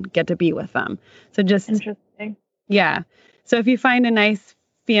even get to be with them. So just interesting. Yeah. So if you find a nice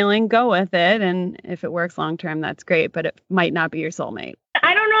feeling, go with it. And if it works long term, that's great. But it might not be your soulmate.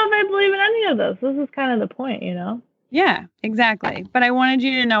 I don't know if I believe in any of this. This is kind of the point, Yeah, exactly. But I wanted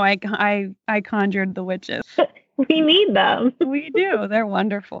you to know I conjured the witches. We need them. We do. They're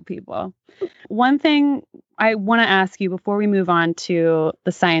wonderful people. One thing I want to ask you before we move on to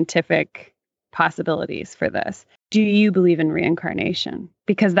the scientific possibilities for this. Do you believe in reincarnation?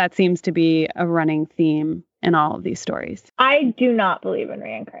 Because that seems to be a running theme in all of these stories. I do not believe in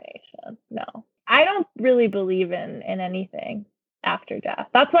reincarnation. No. I don't really believe in anything after death.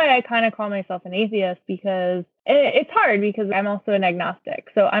 That's why I kind of call myself an atheist, because it's hard because I'm also an agnostic.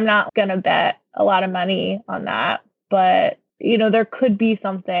 So I'm not going to bet a lot of money on that. But, there could be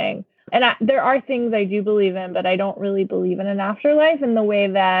something. And there are things I do believe in, but I don't really believe in an afterlife in the way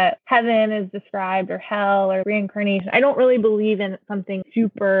that heaven is described or hell or reincarnation. I don't really believe in something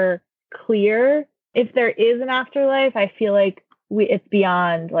super clear. If there is an afterlife, I feel like it's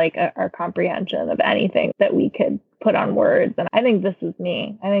beyond like our comprehension of anything that we could put on words. And I think this is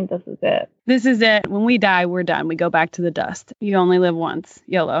me. I think this is it. This is it. When we die, we're done. We go back to the dust. You only live once.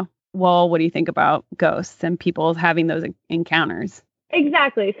 YOLO. Well, what do you think about ghosts and people having those encounters?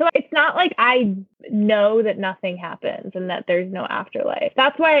 Exactly. So it's not like I know that nothing happens and that there's no afterlife.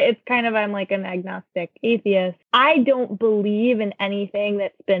 That's why it's kind of, I'm like an agnostic atheist. I don't believe in anything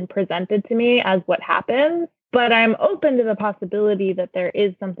that's been presented to me as what happens, but I'm open to the possibility that there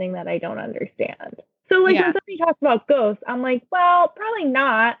is something that I don't understand. So like when somebody talks about ghosts, I'm like, well, probably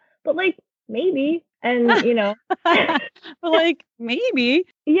not, but like maybe. And, but like maybe.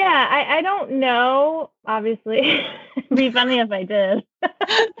 Yeah, I don't know, obviously. It'd be funny if I did.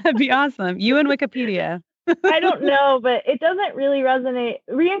 That'd be awesome. You and Wikipedia. I don't know, but it doesn't really resonate.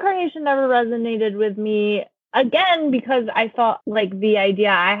 Reincarnation never resonated with me. Again, because I thought like the idea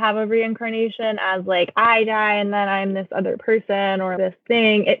I have of reincarnation as like I die and then I'm this other person or this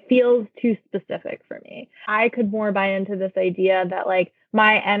thing, it feels too specific for me. I could more buy into this idea that like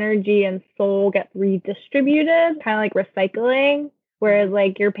my energy and soul gets redistributed, kind of like recycling, whereas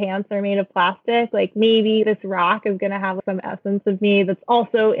like your pants are made of plastic. Like maybe this rock is going to have some essence of me that's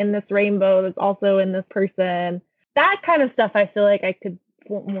also in this rainbow, that's also in this person. That kind of stuff I feel like I could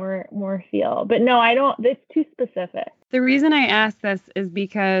more feel. But no, I don't. It's too specific. The reason I ask this is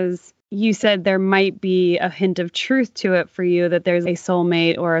because you said there might be a hint of truth to it for you, that there's a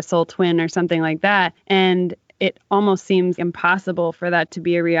soulmate or a soul twin or something like that. And it almost seems impossible for that to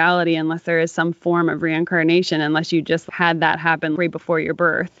be a reality unless there is some form of reincarnation, unless you just had that happen right before your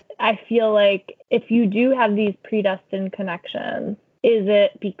birth. I feel like if you do have these predestined connections, is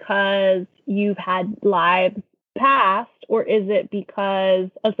it because you've had lives past, or is it because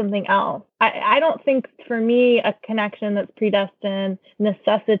of something else? I don't think for me a connection that's predestined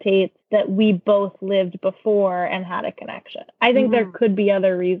necessitates that we both lived before and had a connection. I think there could be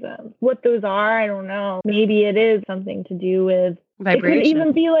other reasons. What those are, I don't know. Maybe it is something to do with vibration. It could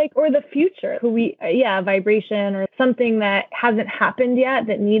even be like, or the future, vibration, or something that hasn't happened yet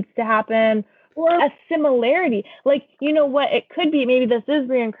that needs to happen, or a similarity. Like, you know what, it could be, maybe this is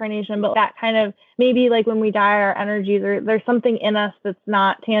reincarnation, but that kind of, maybe like when we die, our energies, or there's something in us that's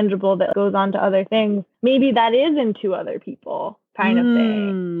not tangible that goes on to other things. Maybe that is into other people kind of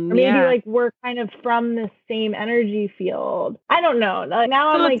thing. Or maybe like we're kind of from the same energy field. I don't know.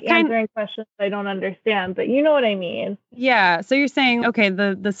 Now I'm like answering questions I don't understand, but you know what I mean? Yeah. So you're saying, okay,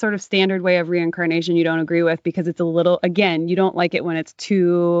 the sort of standard way of reincarnation you don't agree with because it's a little, again, you don't like it when it's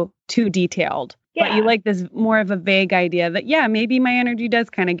too detailed. Yeah. But you like this more of a vague idea that, yeah, maybe my energy does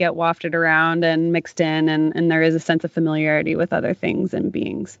kind of get wafted around and mixed in, and there is a sense of familiarity with other things and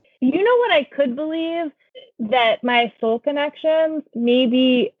beings. You know what I could believe? That my soul connections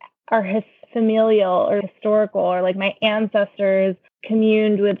maybe are familial or historical, or like my ancestors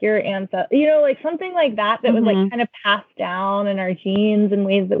communed with your ancestors, you know, like something like that was like kind of passed down in our genes in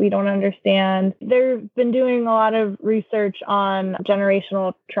ways that we don't understand. They've been doing a lot of research on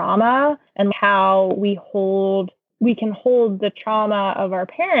generational trauma and how we can hold the trauma of our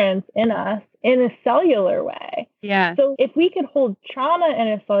parents in us in a cellular way. Yeah. So if we could hold trauma in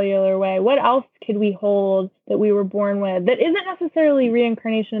a cellular way, what else could we hold that we were born with that isn't necessarily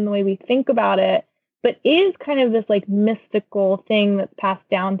reincarnation in the way we think about it, but is kind of this like mystical thing that's passed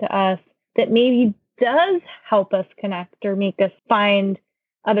down to us that maybe does help us connect or make us find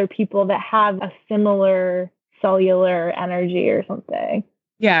other people that have a similar cellular energy or something.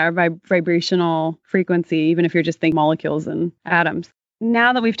 Yeah, or vibrational frequency, even if you're just thinking molecules and atoms.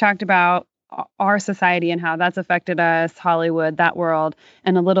 Now that we've talked about our society and how that's affected us, Hollywood, that world,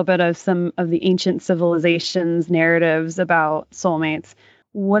 and a little bit of some of the ancient civilizations' narratives about soulmates,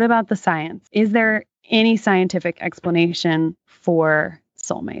 what about the science? Is there any scientific explanation for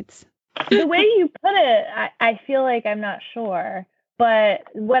soulmates? The way you put it, I feel like I'm not sure. But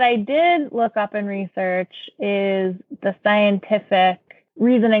what I did look up in research is the scientific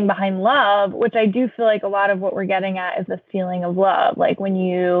reasoning behind love, which I do feel like a lot of what we're getting at is this feeling of love. Like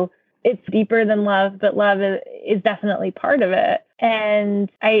it's deeper than love, but love is definitely part of it.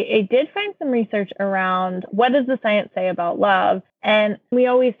 And I did find some research around what does the science say about love? And we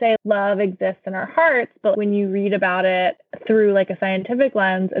always say love exists in our hearts, but when you read about it through like a scientific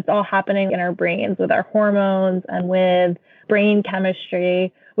lens, it's all happening in our brains with our hormones and with brain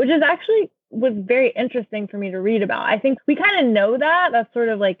chemistry, which is actually was very interesting for me to read about. I think we kind of know that. That's sort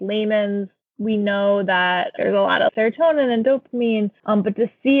of like layman's. We know that there's a lot of serotonin and dopamine, but to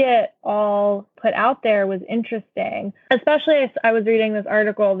see it all put out there was interesting. Especially as I was reading this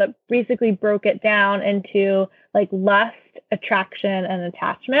article that basically broke it down into like lust, attraction, and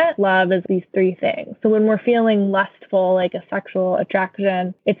attachment. Love is these three things. So when we're feeling lustful, like a sexual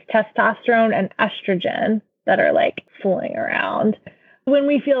attraction, it's testosterone and estrogen that are like fooling around. When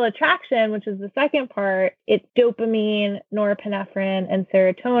we feel attraction, which is the second part, it's dopamine, norepinephrine, and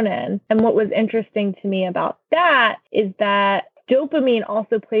serotonin. And what was interesting to me about that is that dopamine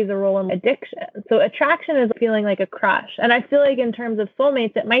also plays a role in addiction. So attraction is feeling like a crush. And I feel like in terms of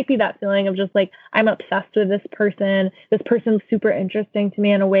soulmates, it might be that feeling of just like, I'm obsessed with this person. This person's super interesting to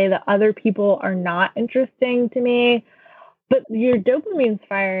me in a way that other people are not interesting to me. But your dopamine's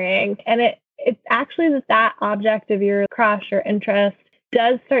firing, and it's actually that object of your crush or interest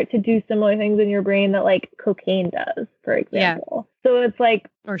does start to do similar things in your brain that like cocaine does, for example. Yeah. So it's like,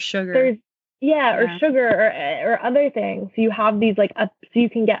 or sugar. Or sugar or other things. So you have these like, so you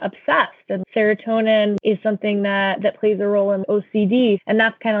can get obsessed, and serotonin is something that plays a role in OCD. And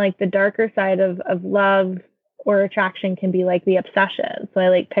that's kind of like the darker side of love or attraction can be like the obsession. So I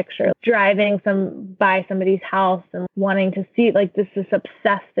like picture driving by somebody's house and wanting to see like this is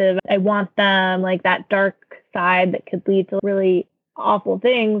obsessive. I want them, like that dark side that could lead to really awful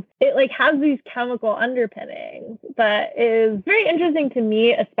things. It like has these chemical underpinnings, but is very interesting to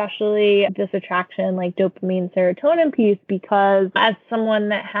me, especially this attraction, like dopamine, serotonin piece, because as someone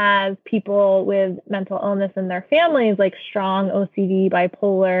that has people with mental illness in their families, like strong OCD,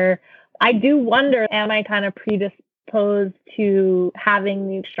 bipolar, I do wonder, am I kind of predisposed to having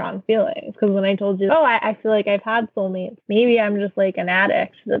these strong feelings? Because when I told you, I feel like I've had soulmates, maybe I'm just like an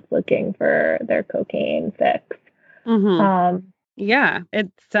addict that's looking for their cocaine fix. Mm-hmm. Yeah,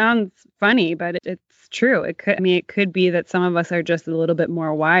 it sounds funny, but it's true. It could be that some of us are just a little bit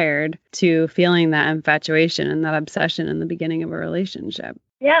more wired to feeling that infatuation and that obsession in the beginning of a relationship.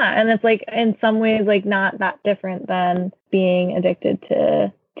 Yeah, and it's like in some ways like not that different than being addicted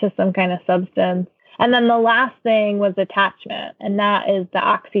to some kind of substance. And then the last thing was attachment, and that is the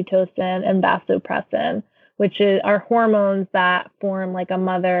oxytocin and vasopressin, which are hormones that form like a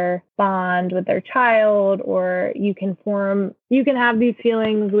mother bond with their child, or you can have these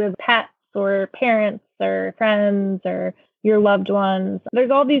feelings with pets or parents or friends or your loved ones. There's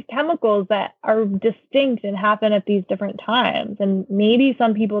all these chemicals that are distinct and happen at these different times. And maybe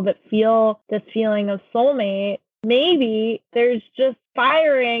some people that feel this feeling of soulmate, maybe there's just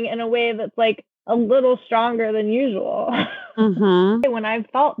firing in a way that's like a little stronger than usual. Mm-hmm. When I've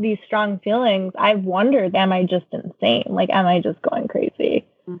felt these strong feelings, I've wondered, am I just insane? Like, am I just going crazy?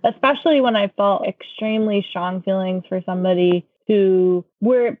 Mm-hmm. Especially when I felt extremely strong feelings for somebody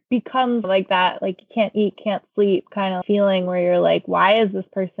where it becomes like that, like you can't eat, can't sleep kind of feeling where you're like, why is this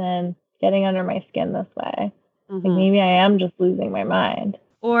person getting under my skin this way? Mm-hmm. Like maybe I am just losing my mind.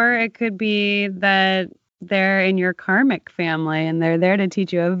 Or it could be that they're in your karmic family and they're there to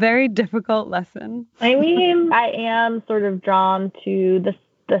teach you a very difficult lesson. I mean, I am sort of drawn to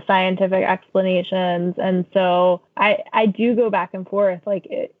the scientific explanations. And so I do go back and forth, like,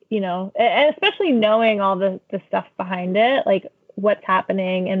 and especially knowing all the stuff behind it, like what's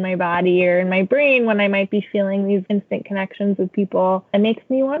happening in my body or in my brain when I might be feeling these instant connections with people. It makes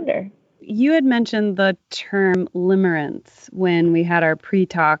me wonder. You had mentioned the term limerence when we had our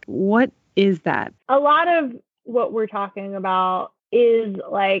pre-talk. What is that? A lot of what we're talking about is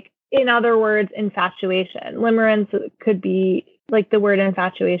like, in other words, infatuation. Limerence could be like the word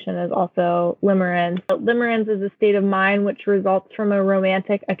infatuation is also limerence. Limerence is a state of mind which results from a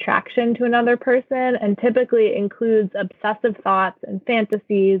romantic attraction to another person and typically includes obsessive thoughts and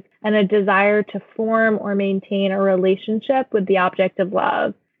fantasies and a desire to form or maintain a relationship with the object of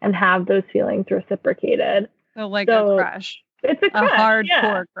love and have those feelings reciprocated. So a crush. It's a crush. A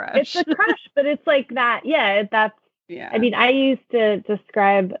hardcore crush. It's a crush, but it's like that. Yeah, that's. Yeah. I mean, I used to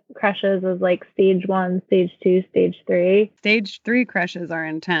describe crushes as like stage 1, stage 2, stage 3. Stage 3 crushes are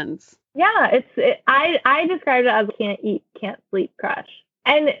intense. Yeah, I described it as can't eat, can't sleep crush.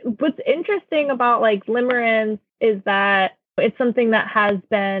 And what's interesting about like limerence is that it's something that has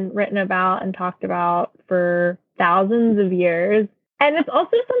been written about and talked about for thousands of years. And it's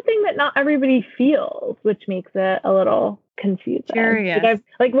also something that not everybody feels, which makes it a little confusing. Curious.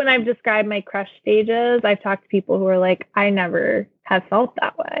 Like when I've described my crush stages, I've talked to people who are like, I never have felt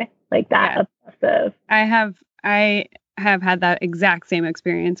that way, like that obsessive. I have had that exact same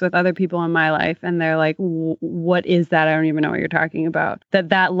experience with other people in my life, and they're like, what is that? I don't even know what you're talking about.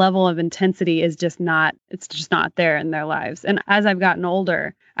 That level of intensity is just not there in their lives. And as I've gotten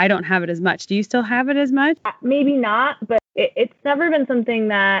older, I don't have it as much. Do you still have it as much? Maybe not, but it's never been something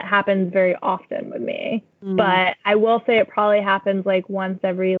that happens very often with me. But I will say it probably happens like once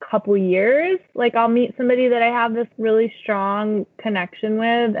every couple years. Like I'll meet somebody that I have this really strong connection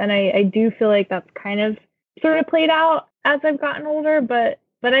with, and I do feel like that's kind of sort of played out as I've gotten older, but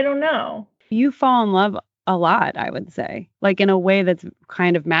I don't know. You fall in love a lot, I would say, like in a way that's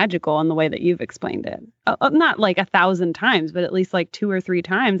kind of magical in the way that you've explained it. Not like 1,000 times, but at least like 2 or 3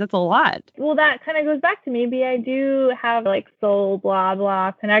 times. That's a lot. Well, that kind of goes back to maybe I do have like soul blah,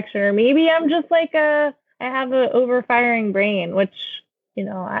 blah connection, or maybe I'm just like I have an overfiring brain, which,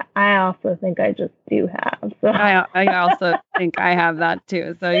 I also think I just do have. So I also think I have that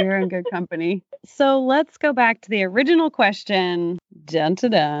too. So you're in good company. So let's go back to the original question,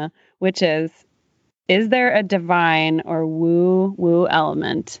 which is there a divine or woo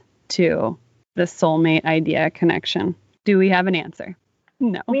element to the soulmate idea connection? Do we have an answer?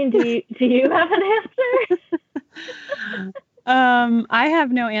 No. I mean, do you have an answer? I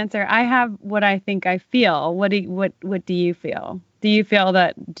have no answer. I have what I think I feel. What do you feel? Do you feel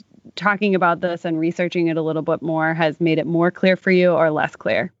that talking about this and researching it a little bit more has made it more clear for you or less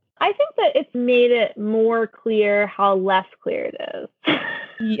clear? I think that it's made it more clear how less clear it is.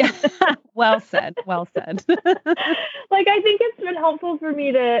 Yeah. Well said. Well said. Like, I think it's been helpful for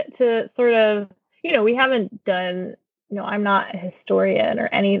me to sort of, we haven't done, I'm not a historian or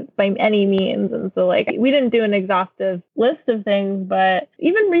by any means. And so like, we didn't do an exhaustive list of things, but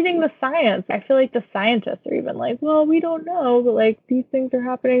even reading the science, I feel like the scientists are even like, well, we don't know, but like these things are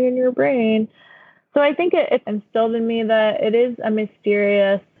happening in your brain. So I think it's instilled in me that it is a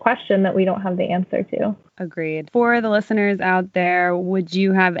mysterious question that we don't have the answer to. Agreed. For the listeners out there, would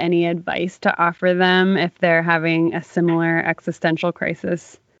you have any advice to offer them if they're having a similar existential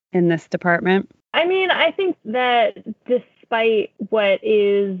crisis in this department? I mean, I think that despite what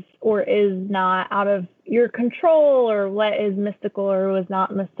is or is not out of your control or what is mystical or was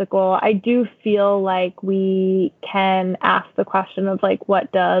not mystical, I do feel like we can ask the question of like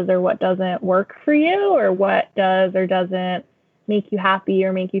what does or what doesn't work for you, or what does or doesn't make you happy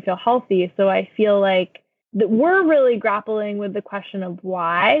or make you feel healthy. So I feel like that we're really grappling with the question of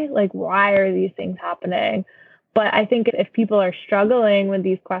why, like why are these things happening? But I think if people are struggling with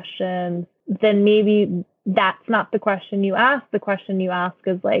these questions, then maybe that's not the question you ask. The question you ask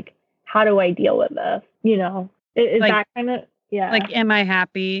is like, how do I deal with this? Is that kind of, yeah. Like, am I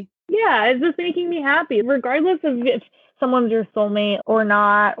happy? Yeah, is this making me happy? Regardless of if someone's your soulmate or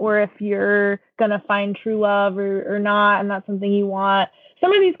not, or if you're going to find true love or not, and that's something you want.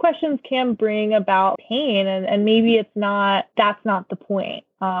 Some of these questions can bring about pain, and maybe that's not the point.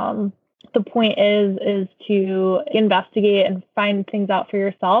 The point is to investigate and find things out for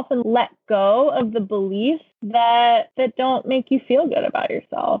yourself and let go of the beliefs that don't make you feel good about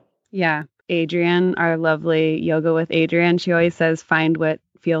yourself. Yeah. Adrienne, our lovely Yoga with Adrienne, she always says, find what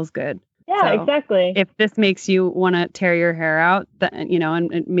feels good. Yeah, so exactly. If this makes you want to tear your hair out,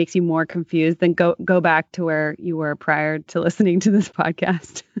 and it makes you more confused, then go back to where you were prior to listening to this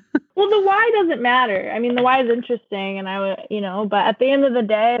podcast. Well, the why doesn't matter. I mean, the why is interesting, and but at the end of the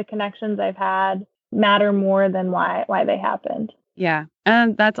day, the connections I've had matter more than why they happened. Yeah.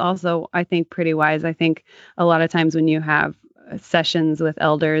 And that's also, I think, pretty wise. I think a lot of times when you have sessions with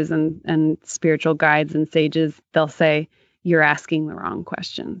elders and spiritual guides and sages, they'll say, you're asking the wrong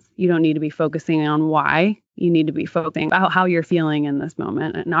questions. You don't need to be focusing on why. You need to be focusing about how you're feeling in this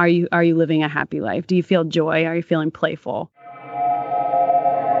moment. And are you living a happy life? Do you feel joy? Are you feeling playful?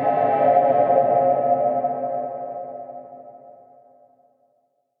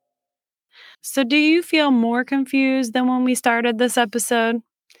 So do you feel more confused than when we started this episode?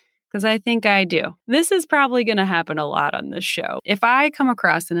 Because I think I do. This is probably going to happen a lot on this show. If I come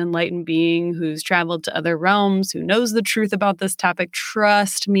across an enlightened being who's traveled to other realms, who knows the truth about this topic,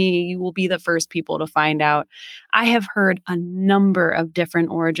 trust me, you will be the first people to find out. I have heard a number of different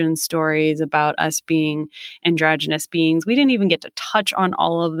origin stories about us being androgynous beings. We didn't even get to touch on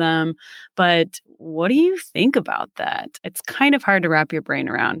all of them, but what do you think about that? It's kind of hard to wrap your brain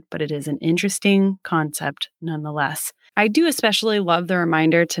around, but it is an interesting concept nonetheless. I do especially love the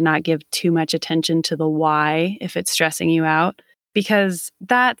reminder to not give too much attention to the why if it's stressing you out, because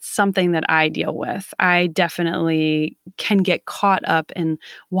that's something that I deal with. I definitely can get caught up in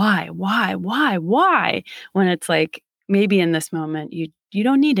why, when it's like, maybe in this moment, you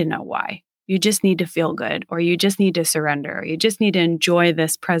don't need to know why. You just need to feel good, or you just need to surrender, or you just need to enjoy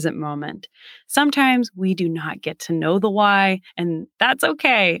this present moment. Sometimes we do not get to know the why, and that's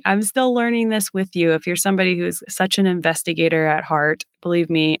okay. I'm still learning this with you. If you're somebody who's such an investigator at heart, believe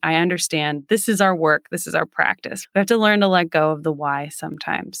me, I understand. This is our work. This is our practice. We have to learn to let go of the why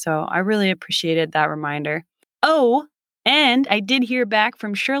sometimes. So I really appreciated that reminder. Oh, and I did hear back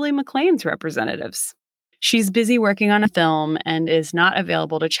from Shirley MacLaine's representatives. She's busy working on a film and is not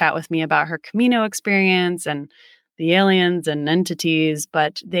available to chat with me about her Camino experience and the aliens and entities,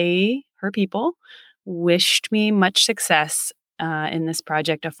 but her people, wished me much success in this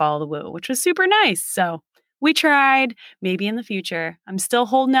project of Follow the Woo, which was super nice. So we tried. Maybe in the future. I'm still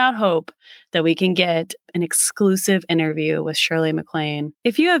holding out hope that we can get an exclusive interview with Shirley MacLaine.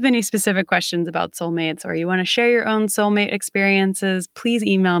 If you have any specific questions about soulmates, or you want to share your own soulmate experiences, please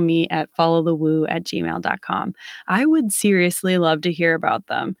email me at followthewoo@gmail.com. I would seriously love to hear about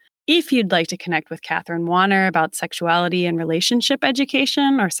them. If you'd like to connect with Catherine Wanner about sexuality and relationship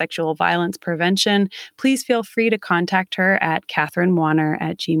education or sexual violence prevention, please feel free to contact her at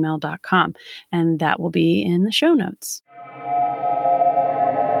catherinewanner@gmail.com, and that will be in the show notes.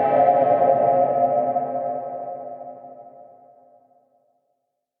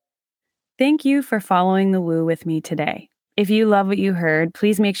 Thank you for following the woo with me today. If you love what you heard,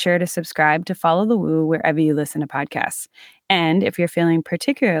 please make sure to subscribe to Follow the Woo wherever you listen to podcasts. And if you're feeling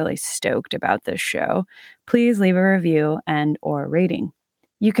particularly stoked about this show, please leave a review and/or rating.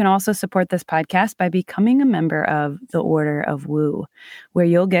 You can also support this podcast by becoming a member of the Order of Woo, where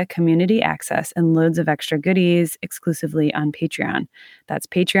you'll get community access and loads of extra goodies exclusively on Patreon. That's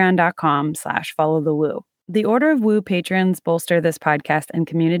patreon.com/followthewoo. The Order of Woo patrons bolster this podcast and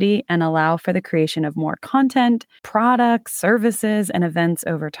community and allow for the creation of more content, products, services, and events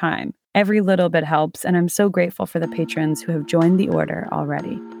over time. Every little bit helps, and I'm so grateful for the patrons who have joined the order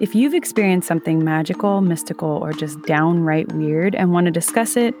already. If you've experienced something magical, mystical, or just downright weird and want to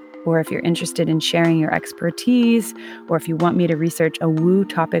discuss it, or if you're interested in sharing your expertise, or if you want me to research a woo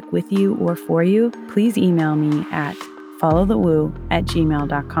topic with you or for you, please email me at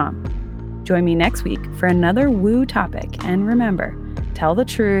followthewoo@gmail.com. Join me next week for another woo topic, and remember, tell the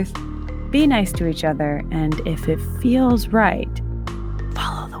truth, be nice to each other, and if it feels right,